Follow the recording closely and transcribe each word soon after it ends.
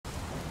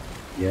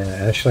Yeah,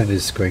 Ashland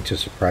is going to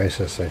surprise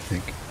us, I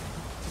think.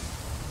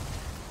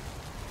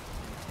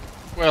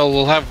 Well,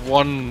 we'll have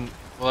one.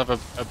 We'll have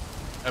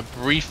a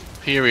brief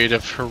period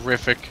of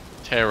horrific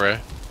terror,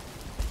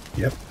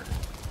 Yep.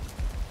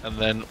 and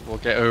then we'll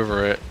get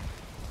over it.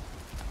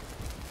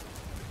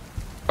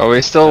 Oh, we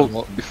Then still,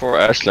 we'll. before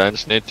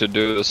Ashlands, need to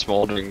do the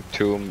Smoldering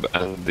Tomb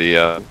and Oh the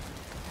other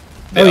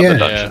yeah. Yeah.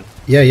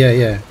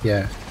 dungeon.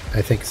 Yeah.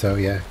 I think so,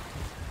 yeah.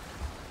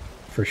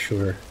 For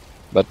sure.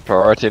 But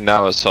priority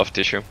now is soft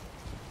tissue.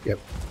 Yep.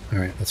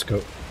 Alright, let's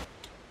go.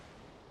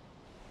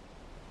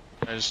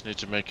 I just need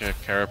to make a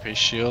carapace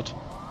shield.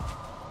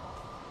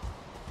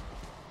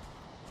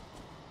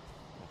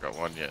 I've got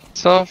one yet.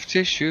 Soft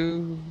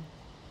tissue.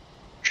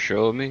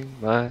 Show me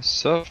my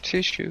soft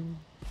tissue.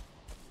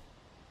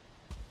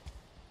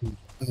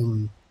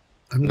 Um,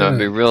 I'm No, it'd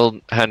be gonna... real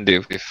handy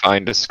if we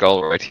find a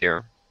skull right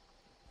here.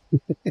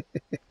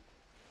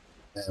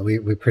 we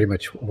pretty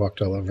much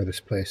walked all over this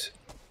place.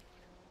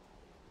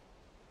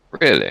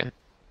 Really?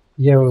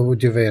 Yeah, well,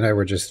 Duvet and I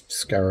were just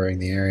scouring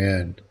the area,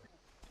 and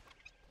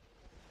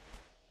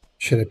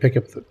should I pick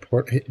up the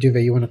port? Hey,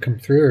 Duvet, you want to come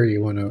through, or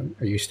you want to?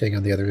 Are you staying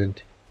on the other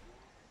end?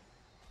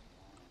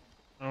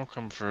 I'll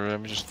come through.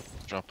 Let me just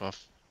drop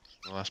off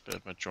the last bit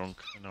of my junk,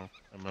 and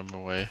I'm on my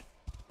way.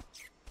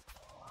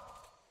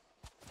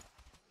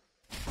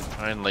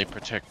 Finally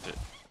protect it.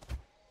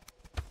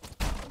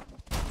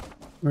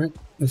 All right,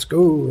 let's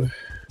go.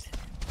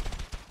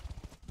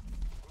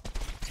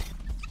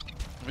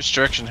 Which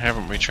direction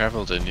haven't we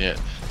traveled in yet?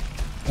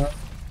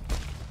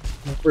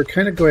 We're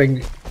kind of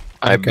going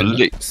I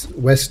believe.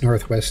 west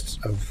northwest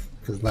of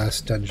the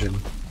last dungeon.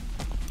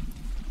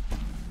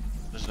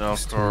 There's an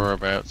Alcor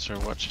about, so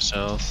watch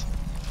yourselves.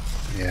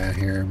 Yeah, I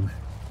hear him.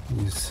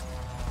 He's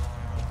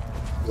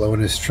blowing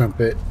his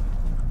trumpet.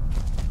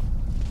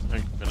 I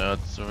think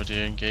Bernard's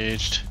already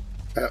engaged.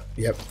 Oh,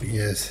 yep, he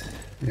is.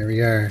 There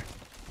we are.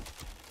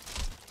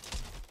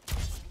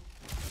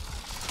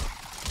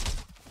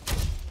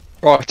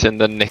 Right in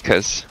the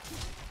knickers.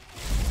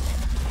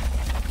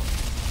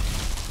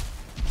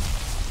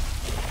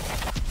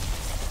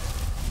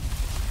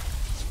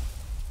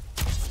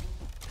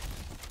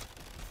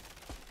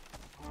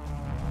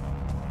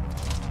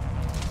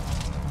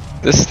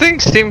 This thing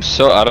seems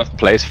so out of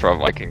place for a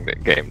Viking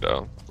game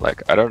though.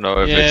 Like, I don't know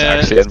if it's Yeah.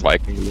 actually in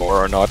Viking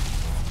lore or not.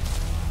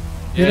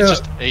 Yeah, You it's know-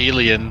 just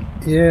alien.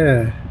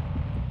 Yeah.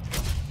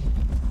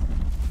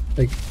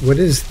 Like, what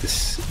is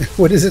this?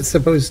 What is it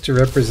supposed to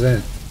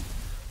represent?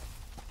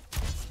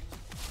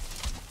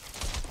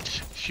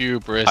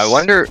 Hubris. I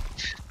wonder,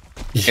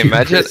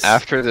 imagine Hubris.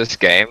 after this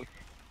game,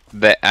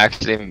 they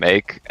actually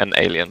make an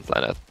alien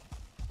planet.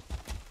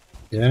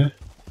 Yeah.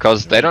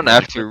 Because they don't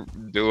have to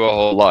do a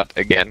whole lot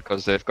again,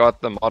 because they've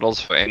got the models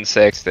for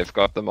insects, they've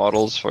got the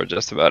models for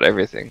just about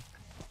everything.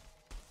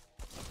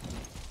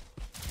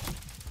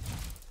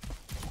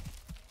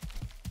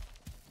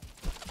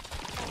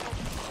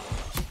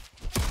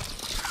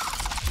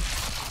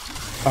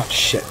 Oh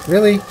shit!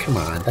 Really? Come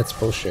on, that's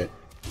bullshit.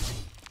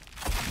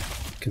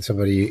 Can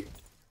somebody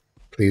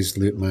please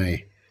loot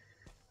my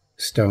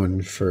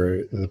stone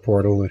for the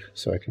portal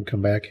so I can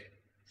come back?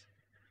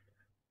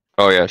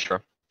 Oh yeah,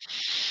 sure.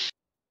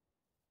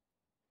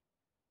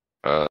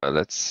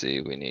 Let's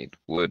see, we need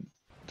wood,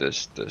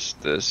 this,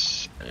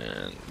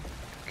 and...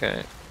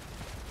 okay.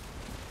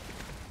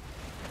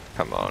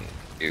 Come on,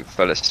 you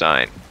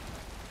Philistine.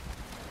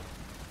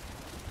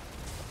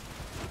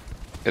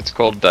 It's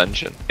called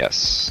Dungeon,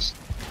 yes.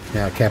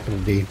 Yeah, capital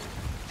D.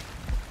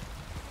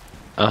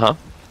 Uh-huh.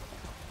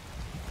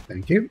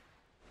 Thank you.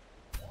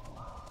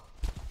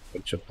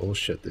 Bunch of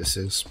bullshit this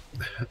is.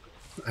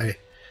 I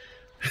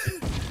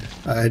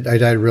I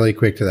died really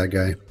quick to that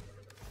guy.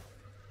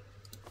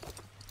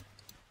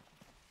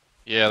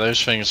 Yeah,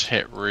 those things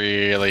hit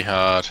really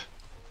hard.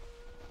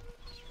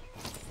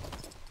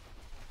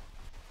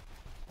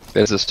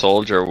 There's a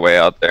soldier way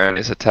out there and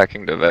he's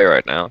attacking the Vey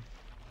right now.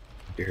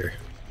 Here.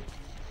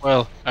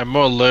 Well, I'm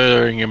more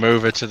luring him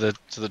over to the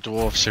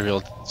dwarf so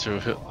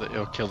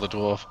he'll kill the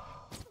dwarf.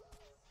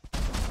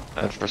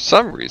 And for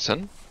some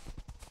reason...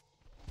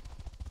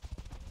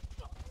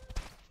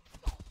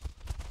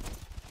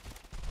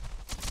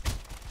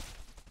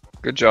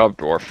 Good job,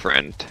 dwarf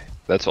friend.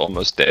 That's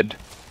almost dead.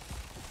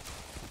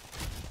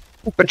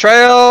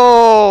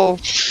 Betrayal!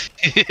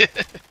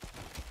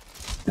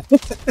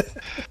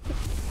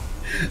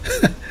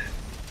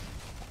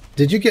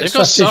 Did you get They've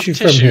got soft tissue soft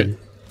from tissue. him?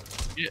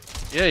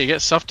 Yeah, you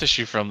get soft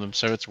tissue from them,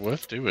 so it's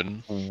worth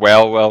doing.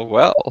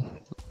 Well.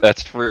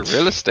 That's free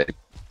real estate.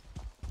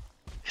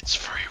 It's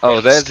free. Oh,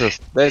 real there's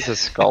estate. a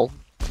skull.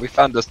 We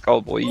found the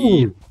skull, boy.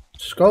 Ooh,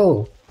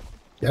 skull.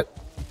 Yep.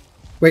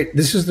 Wait,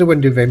 this is the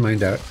one Duvet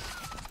mined out.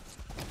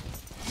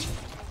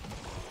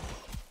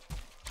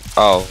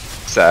 Oh,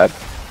 sad.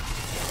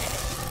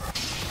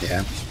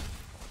 Yeah.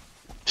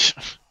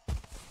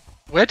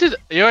 Where did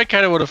I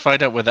kind of want to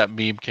find out where that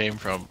meme came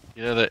from?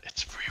 You know that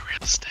it's free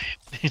real estate.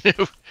 You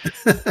know.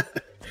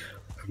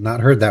 I've not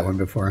heard that one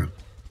before.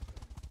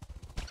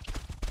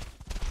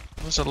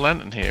 There's a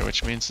lantern here,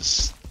 which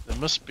means there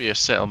must be a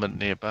settlement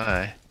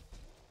nearby.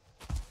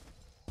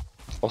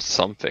 or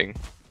something.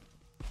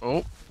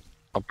 Oh,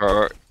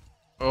 Bro,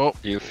 oh,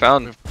 you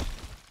found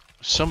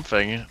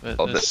something.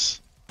 Oh,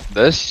 This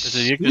this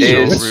There's a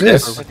is What's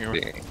this?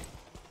 everything.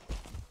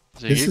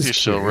 there's a This is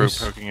Yggdrasil root curious.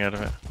 poking out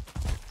of it.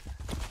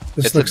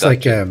 This It's a looks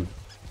like dungeon.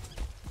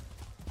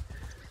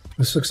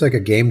 this looks like a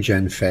game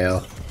gen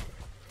fail.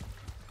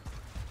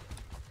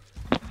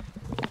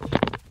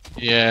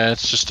 Yeah,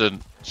 it's just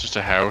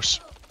a house.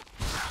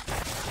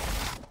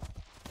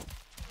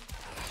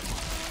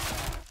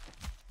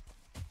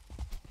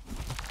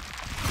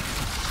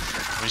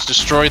 He's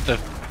destroyed the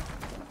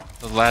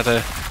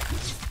ladder.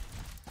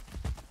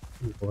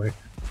 Oh boy.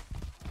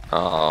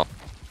 Oh,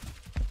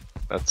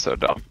 that's so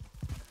dumb.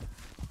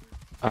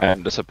 I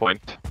am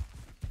disappointed.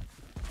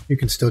 You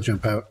can still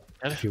jump out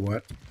if you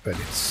want, but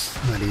it's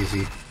not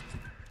easy.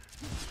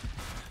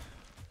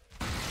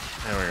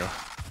 There we go.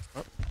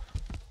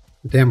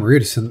 The damn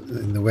root is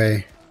in the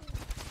way.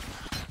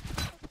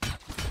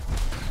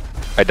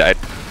 I died.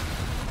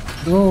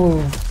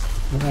 Oh,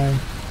 bye.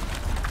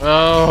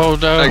 Oh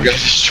no! I He got-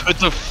 destroyed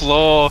the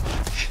floor.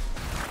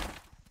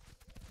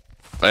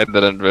 I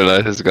didn't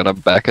realize he's gonna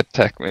back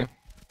attack me.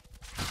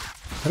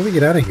 How do we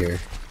get out of here?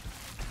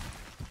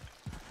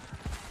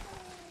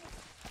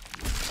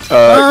 You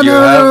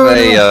no, have no,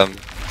 a no.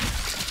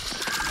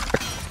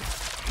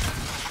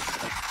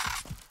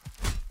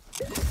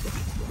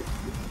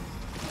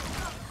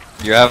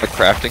 You have a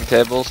crafting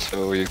table,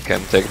 so you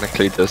can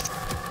technically just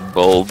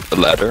build the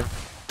ladder.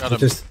 Got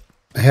him.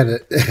 I had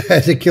I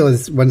had to kill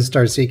this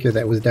 1-star seeker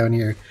that was down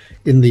here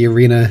in the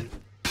arena.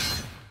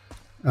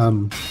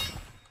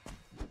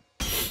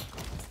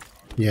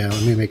 Yeah,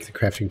 let me make the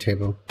crafting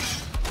table.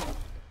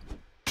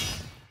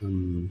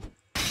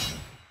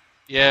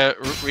 Yeah,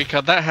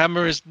 Rika, that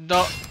hammer is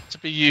not to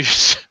be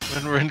used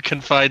when we're in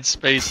confined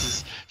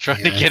spaces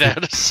trying Yeah, to I get think-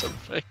 out of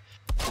something.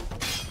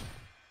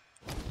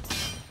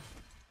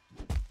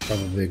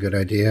 Probably a good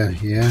idea.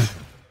 Yeah.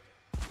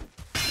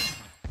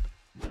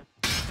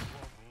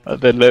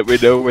 And then let me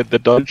know when the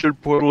dungeon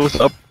portal is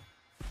up.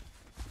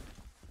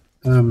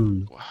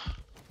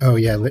 Oh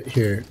yeah.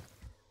 Here.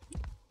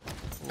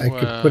 I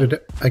could Wow. put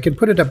it. I could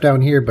put it up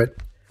down here, but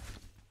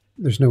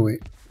there's no way.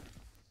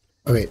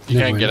 Oh wait. You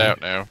never can't mind. get out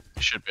now.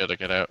 You should be able to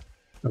get out.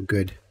 Oh,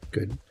 good.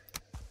 Good.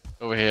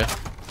 Over here.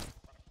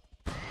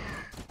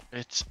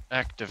 It's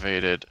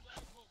activated.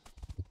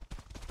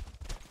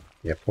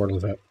 Yeah,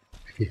 portal's up.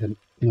 If you hadn't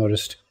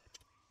noticed.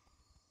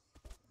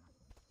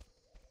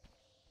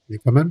 You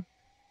come in?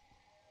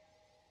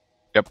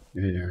 Yep.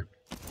 There you are.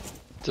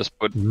 Just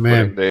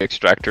Man. putting the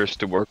extractors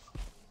to work.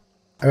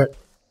 I got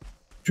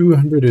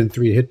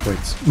 203 hit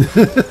points.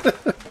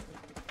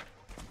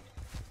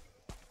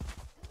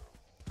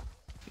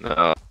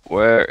 Now,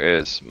 where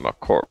is my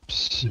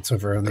corpse? It's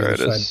over on the There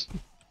other it side. is.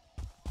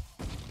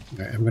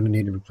 All right, I'm going to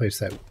need to replace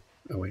that.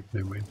 Oh wait,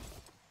 never mind.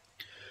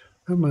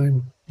 Never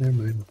mind. Never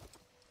mind.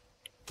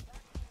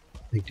 I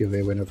think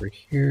Duvet went over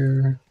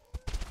here.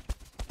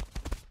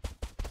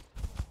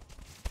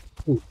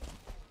 Ooh.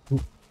 Ooh.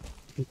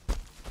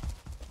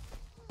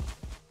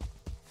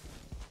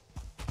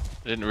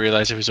 I didn't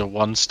realize it was a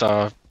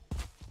 1-star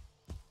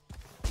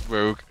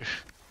rogue.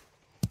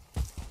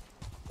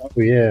 Oh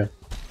yeah,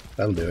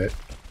 that'll do it.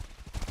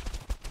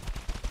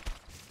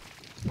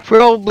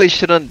 Probably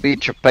shouldn't be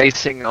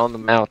trapacing on the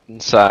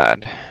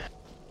mountainside.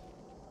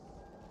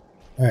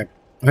 All right,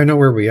 I know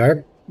where we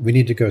are. We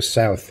need to go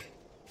south.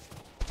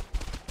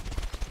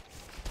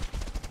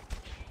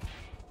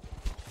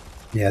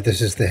 Yeah,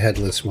 this is the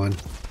headless one.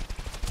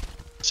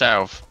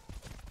 South.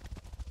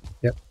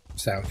 Yep,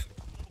 south.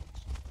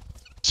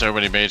 So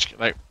many mage.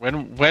 Like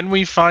when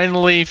we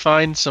finally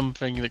find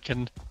something that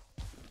can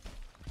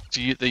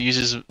that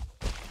uses a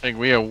thing,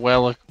 we are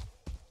well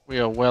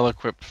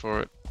equipped for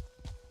it.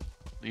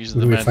 Using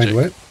When the we magic. find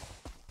what?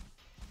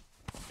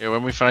 Yeah,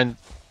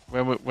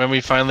 when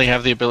we finally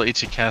have the ability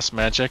to cast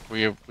magic,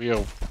 we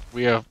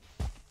are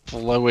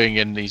flowing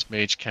in these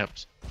mage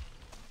camps.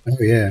 Oh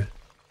yeah.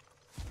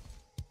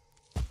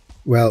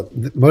 Well,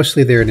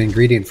 mostly they're an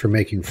ingredient for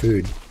making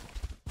food.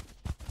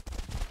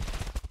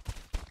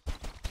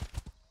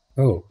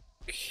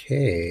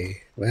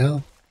 Okay.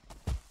 Well.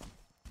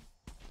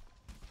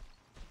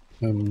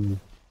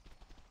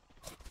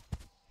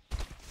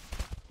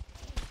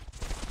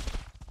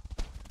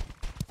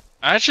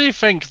 I actually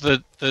think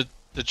that the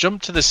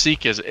jump to the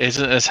Seekers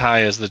isn't as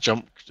high as the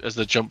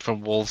jump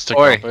from wolves to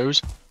Oi.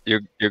 gobos. You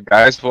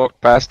guys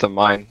walked past a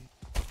mine.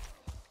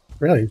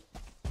 Really?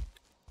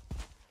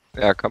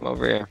 Yeah, come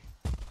over here.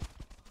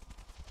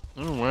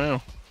 Oh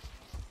wow.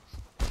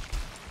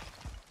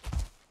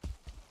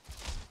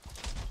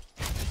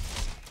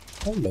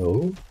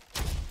 Hello.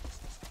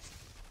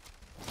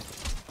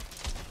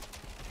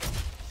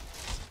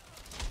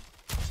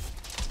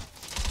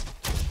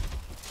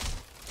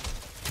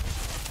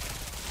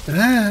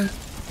 Ah.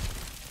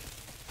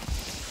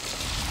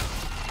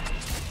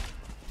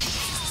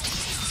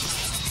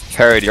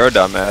 Parried your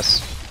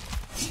dumbass.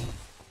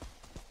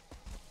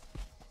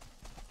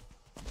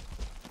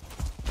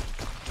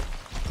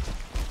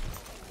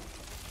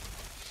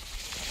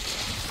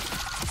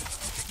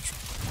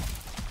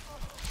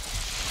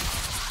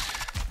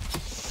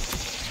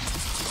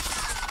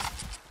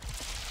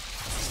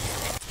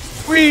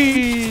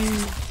 Whee!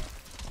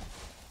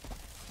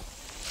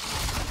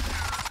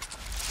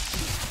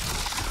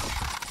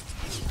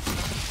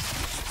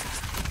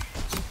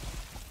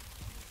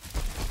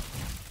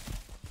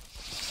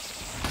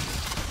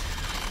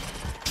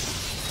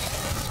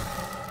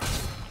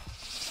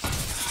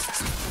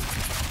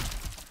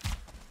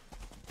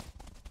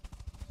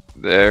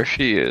 There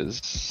she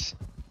is.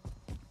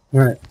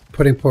 Alright,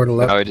 putting portal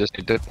Now up. I just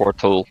need the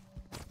portal.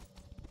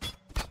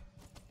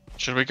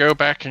 Should we go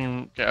back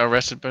and get our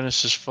rested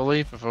bonuses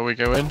fully before we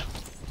go in?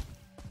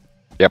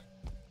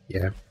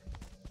 Yeah.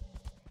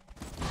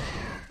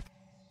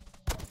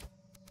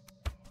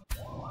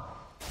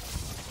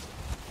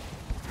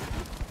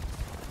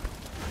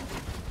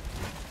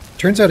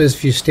 Turns out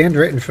if you stand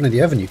right in front of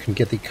the oven, you can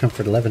get the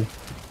Comfort 11.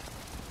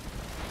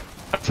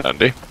 That's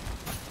handy.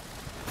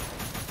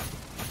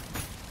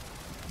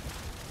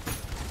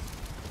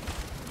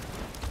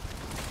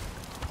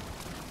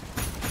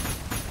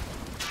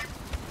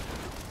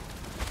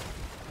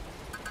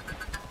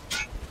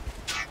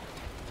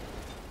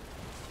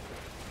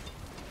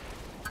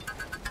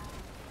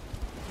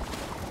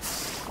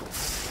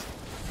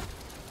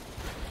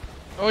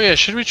 Oh yeah,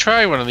 should we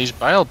try one of these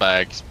bile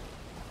bags?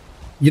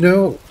 You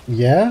know,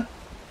 yeah.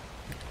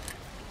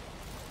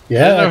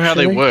 Yeah, I don't know how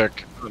they actually.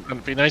 work.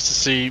 It'd be nice to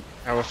see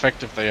how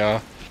effective they are.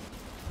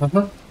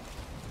 Uh-huh.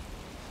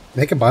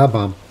 Make a bile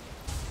bomb.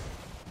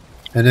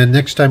 And then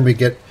next time we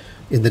get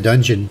in the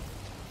dungeon,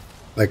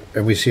 like,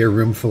 and we see a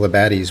room full of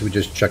baddies, we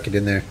just chuck it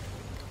in there.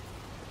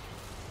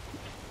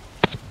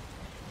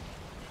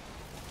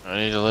 I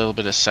need a little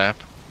bit of sap.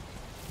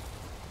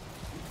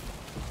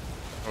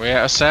 Are we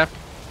out of sap?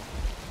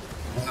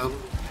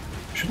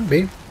 Shouldn't be.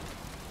 You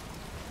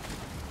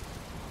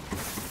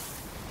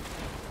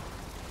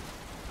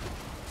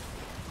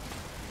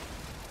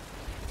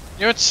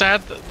know what's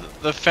sad?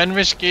 The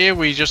Fenris gear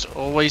we just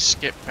always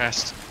skip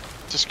past.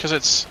 Just because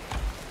it's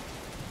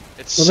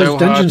Well, so those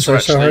dungeons hard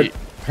are to so actually...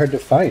 hard to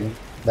find.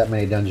 That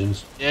many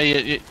dungeons.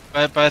 Yeah,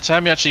 by the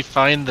time you actually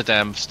find the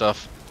damn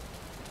stuff.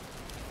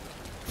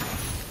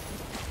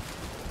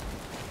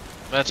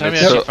 By the time you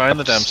It's actually so find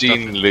the damn stuff.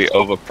 obscenely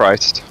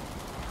overpriced.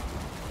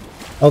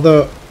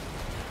 Although,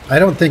 I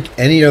don't think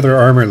any other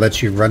armor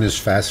lets you run as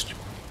fast.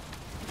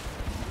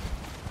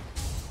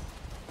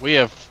 We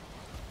have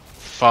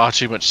far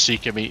too much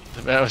Seeker meat.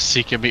 The amount of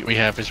Seeker meat we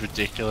have is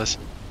ridiculous.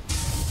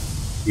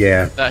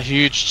 Yeah.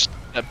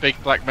 That big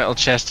black metal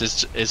chest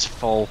is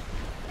full.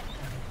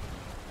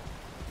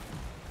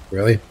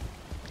 Really?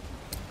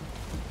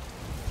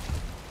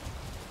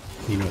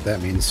 You know what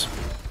that means.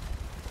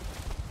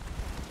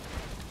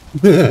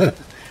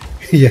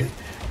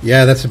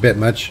 Yeah, that's a bit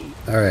much.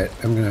 All right,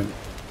 I'm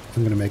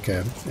gonna make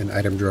an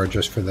item drawer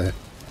just for that.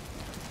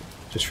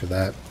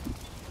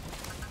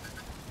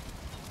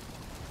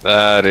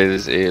 That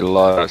is a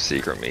lot of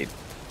secret meat.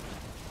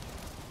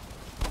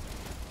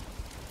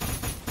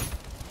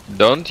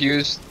 Don't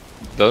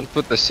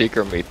put the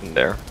secret meat in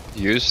there.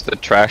 Use the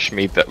trash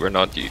meat that we're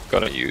not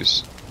gonna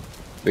use.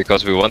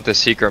 Because we want the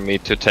secret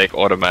meat to take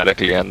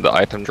automatically and the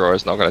item drawer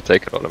is not gonna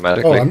take it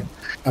automatically. Oh,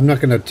 I'm not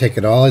gonna take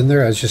it all in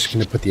there. I was just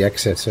gonna put the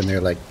excess in there,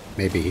 like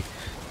maybe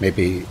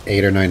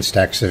 8 or 9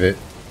 stacks of it.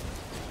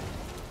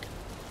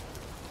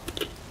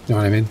 You know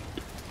what I mean?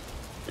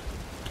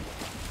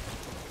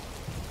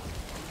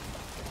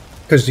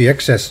 Because the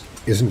excess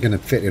isn't gonna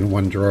fit in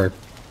one drawer.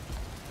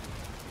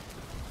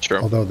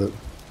 Sure. Although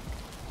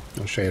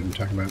I'll show you what I'm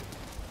talking about.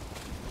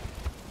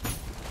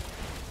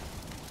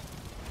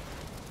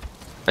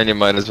 And you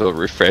might as well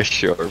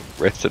refresh your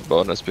rested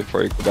bonus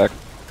before you go back.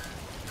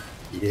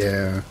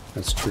 Yeah,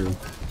 that's true.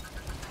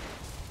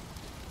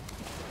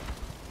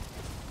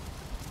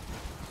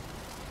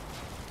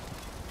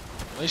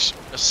 At least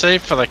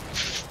save for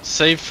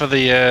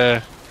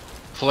the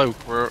cloak.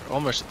 We're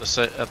almost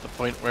at the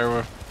point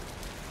where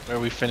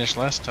we finished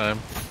last time.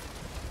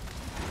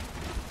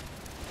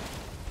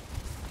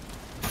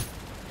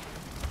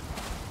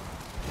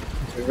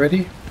 You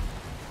ready?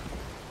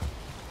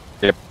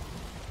 Yep.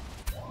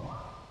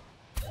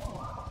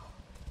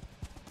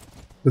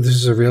 But this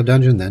is a real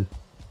dungeon then.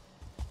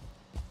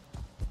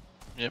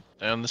 Yep,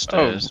 down the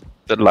stairs.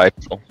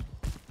 Delightful.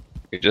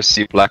 You just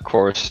see black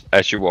horse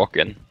as you walk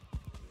in.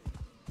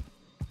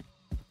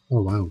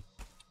 Oh wow.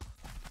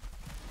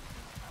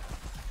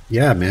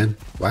 Yeah, man.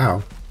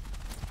 Wow.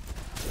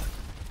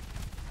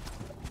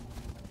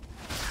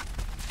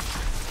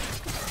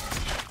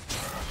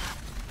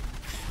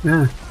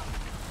 Yeah.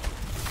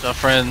 So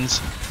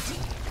friends.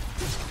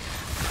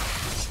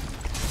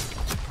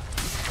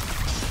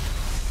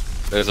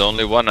 There's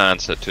only one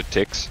answer to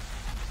ticks.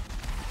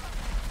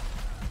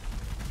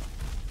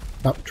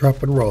 Up,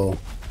 drop, and roll.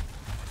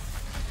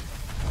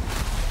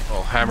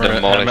 Oh, hammer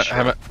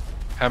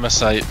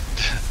site.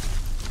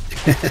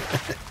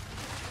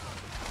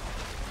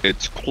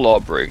 It's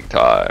clobbering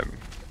time.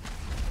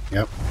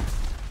 Yep.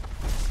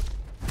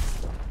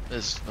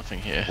 There's nothing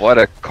here. What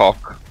a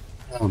cock.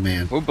 Oh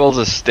man. Who builds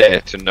a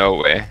stair to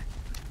nowhere?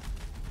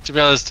 To be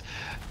honest,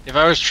 if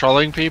I was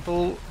trolling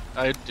people,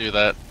 I'd do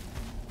that.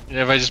 You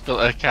know, if I just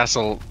built a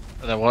castle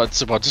And then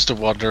what's about just to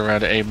wander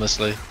around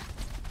aimlessly.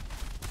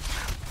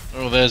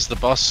 Oh, there's the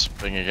boss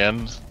thing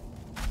again.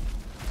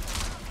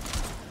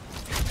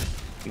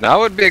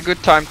 Now would be a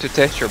good time to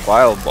test your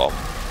bile bomb.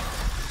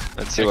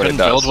 Let's see I what it couldn't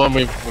does. build one,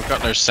 we've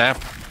got no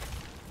sap.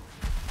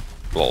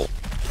 Lol.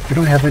 You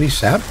don't have any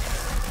sap?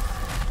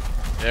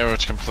 Yeah,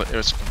 it's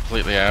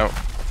completely out.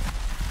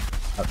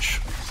 Ouch.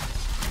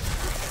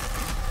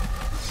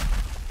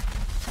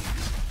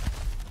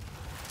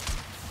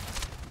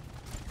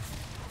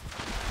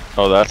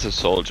 Oh, that's a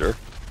soldier.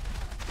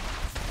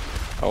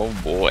 Oh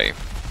boy.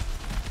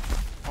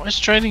 What is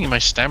draining my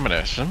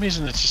stamina? For some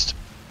reason it's just...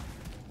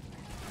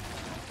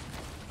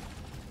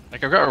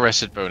 Like, I've got a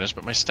rested bonus,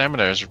 but my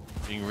stamina is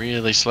being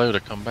really slow to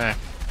come back.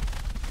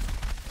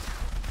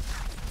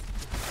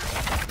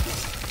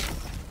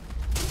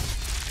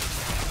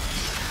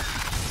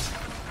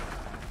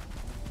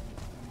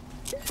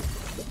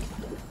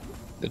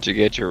 Did you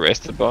get your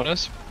rested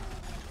bonus?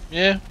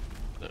 Yeah.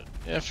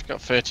 Yeah, I've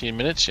got 13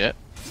 minutes yet.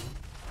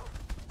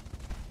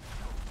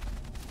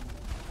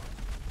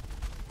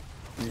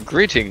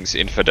 Greetings,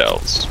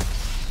 infidels.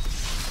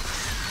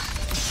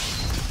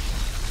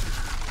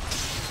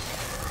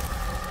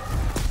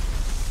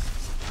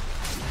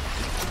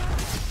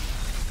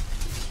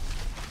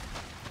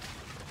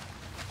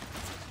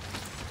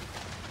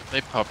 They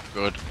pop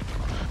good.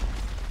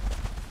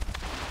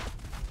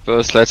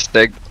 First, let's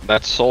take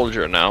that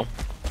soldier now.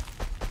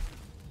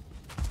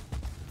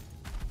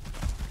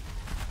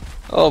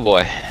 Oh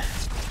boy.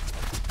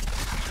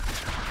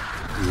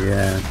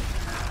 Yeah.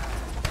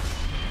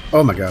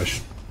 Oh my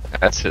gosh.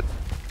 That's it.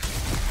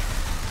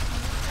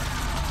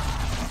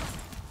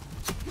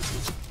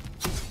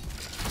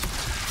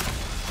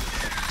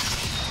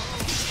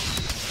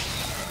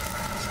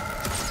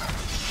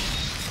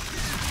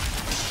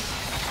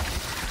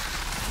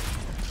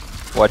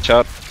 Watch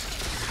out.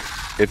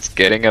 It's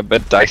getting a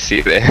bit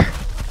dicey there.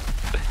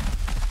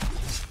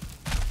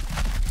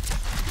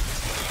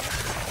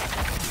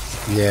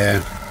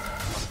 Yeah.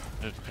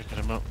 Good, picking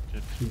them up.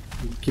 Good.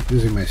 Keep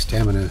losing my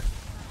stamina.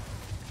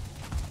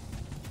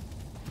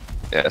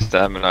 Yeah,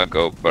 stamina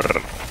go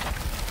brr.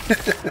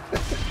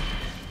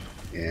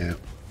 Yeah.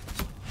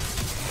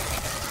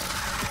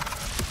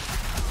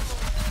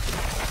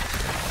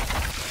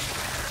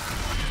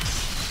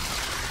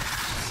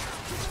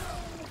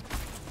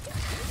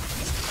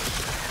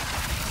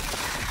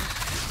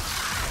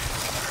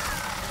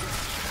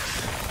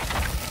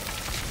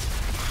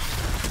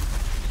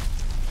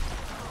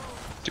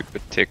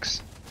 Stupid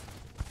ticks.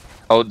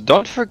 Oh,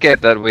 don't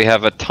forget that we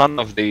have a ton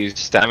of these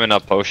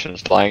stamina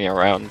potions lying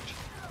around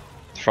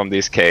from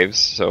these caves,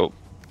 so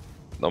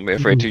don't be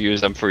afraid to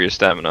use them for your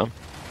stamina.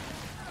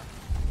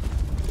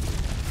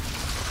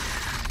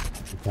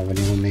 Don't have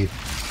any on me.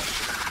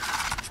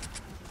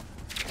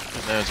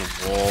 And there's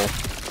a wall.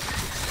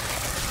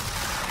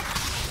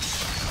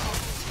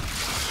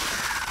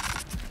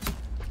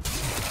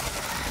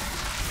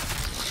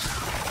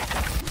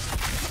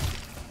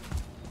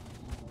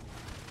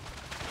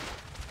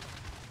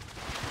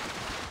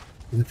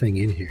 Nothing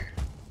in here.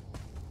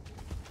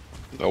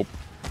 Nope.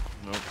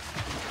 Nope.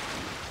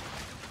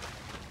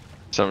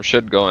 Some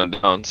shit going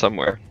down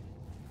somewhere.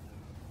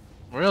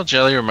 Royal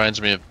jelly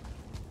reminds me of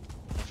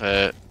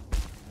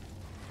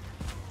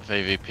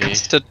AVP.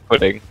 Instant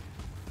pudding.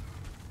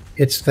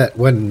 It's that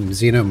one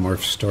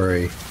xenomorph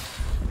story.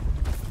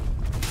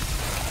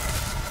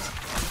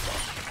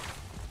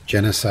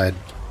 Genocide.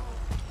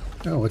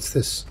 Oh, what's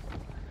this?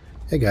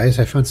 Hey guys,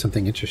 I found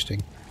something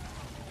interesting.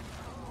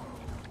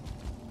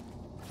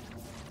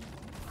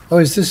 Oh,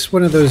 is this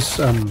one of those,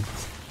 Alright.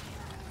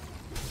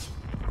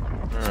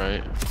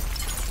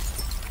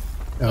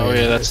 Oh,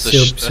 yeah, that's the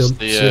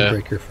seal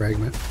breaker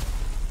fragment.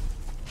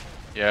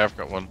 Yeah, I've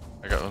got one.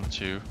 I got one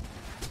too.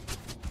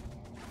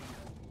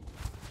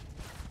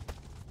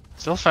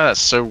 Still find that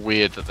so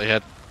weird that they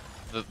had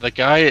the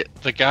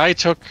guy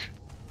took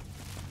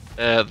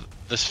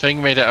this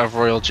thing made out of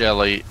royal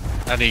jelly,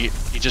 and he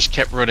just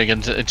kept running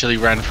until he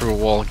ran through a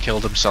wall and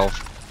killed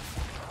himself.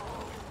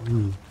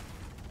 Mm.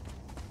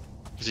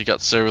 Because he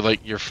got so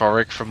like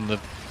euphoric from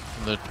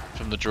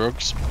the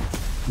drugs.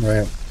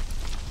 Right.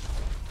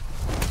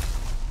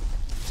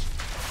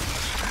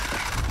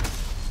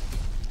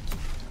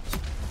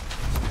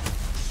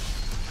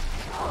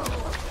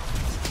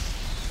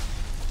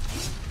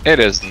 It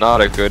is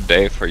not a good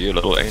day for you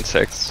little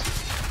insects.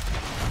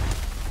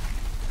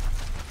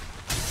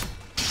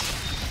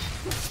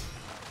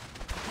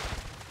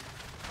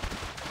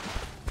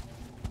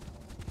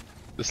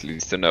 This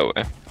leads to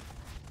nowhere.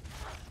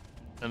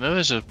 I know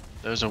there's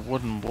a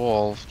wooden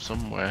wall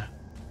somewhere.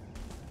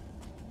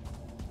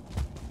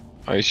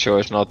 Are you sure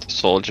it's not the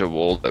soldier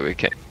wall that we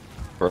can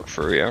work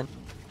through here?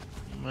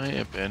 Might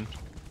have been.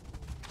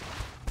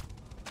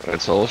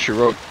 That's all she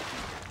wrote.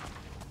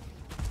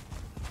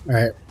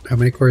 Alright, how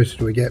many cores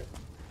do we get?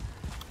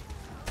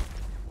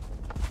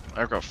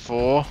 I've got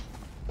 4.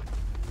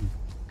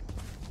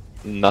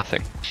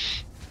 Nothing.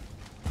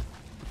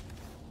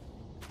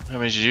 How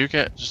many did you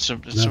get? Did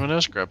No. someone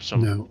else grab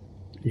some? No,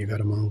 you got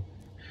them all.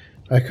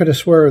 I could have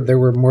swore there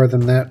were more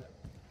than that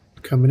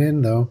coming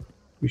in though.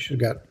 We should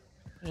have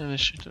Yeah, they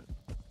should.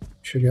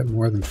 got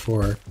more than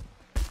 4.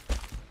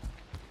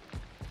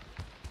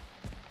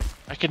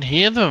 I can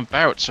hear them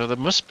about, so there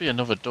must be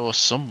another door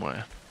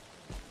somewhere.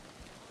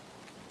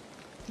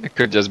 It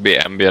could just be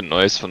ambient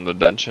noise from the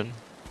dungeon.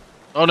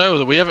 Oh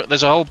no,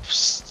 there's a whole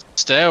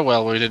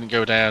stairwell we didn't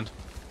go down.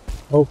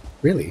 Oh,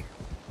 really?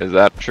 Is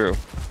that true?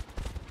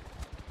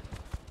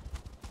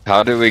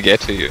 How do we get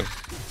to you?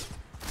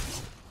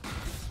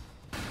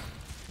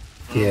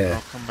 Oh, Yeah.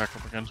 I'll come back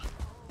up again.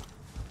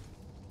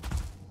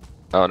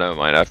 Oh, never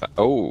mind.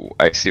 Oh,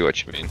 I see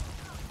what you mean.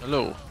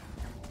 Hello.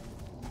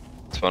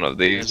 It's one of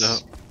these.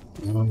 There's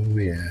Oh,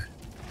 yeah.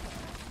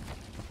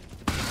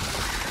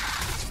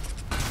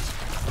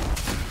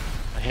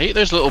 I hate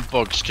those little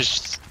bugs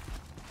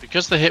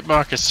because the hit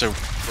marker's so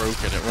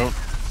broken.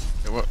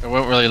 It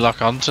won't really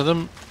lock onto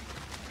them.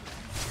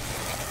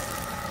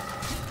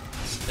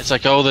 It's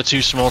like, oh, they're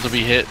too small to be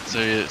hit, so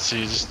you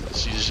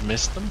just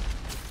miss them.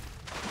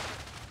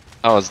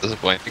 Oh, it's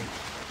disappointing.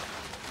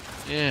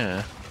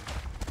 Yeah.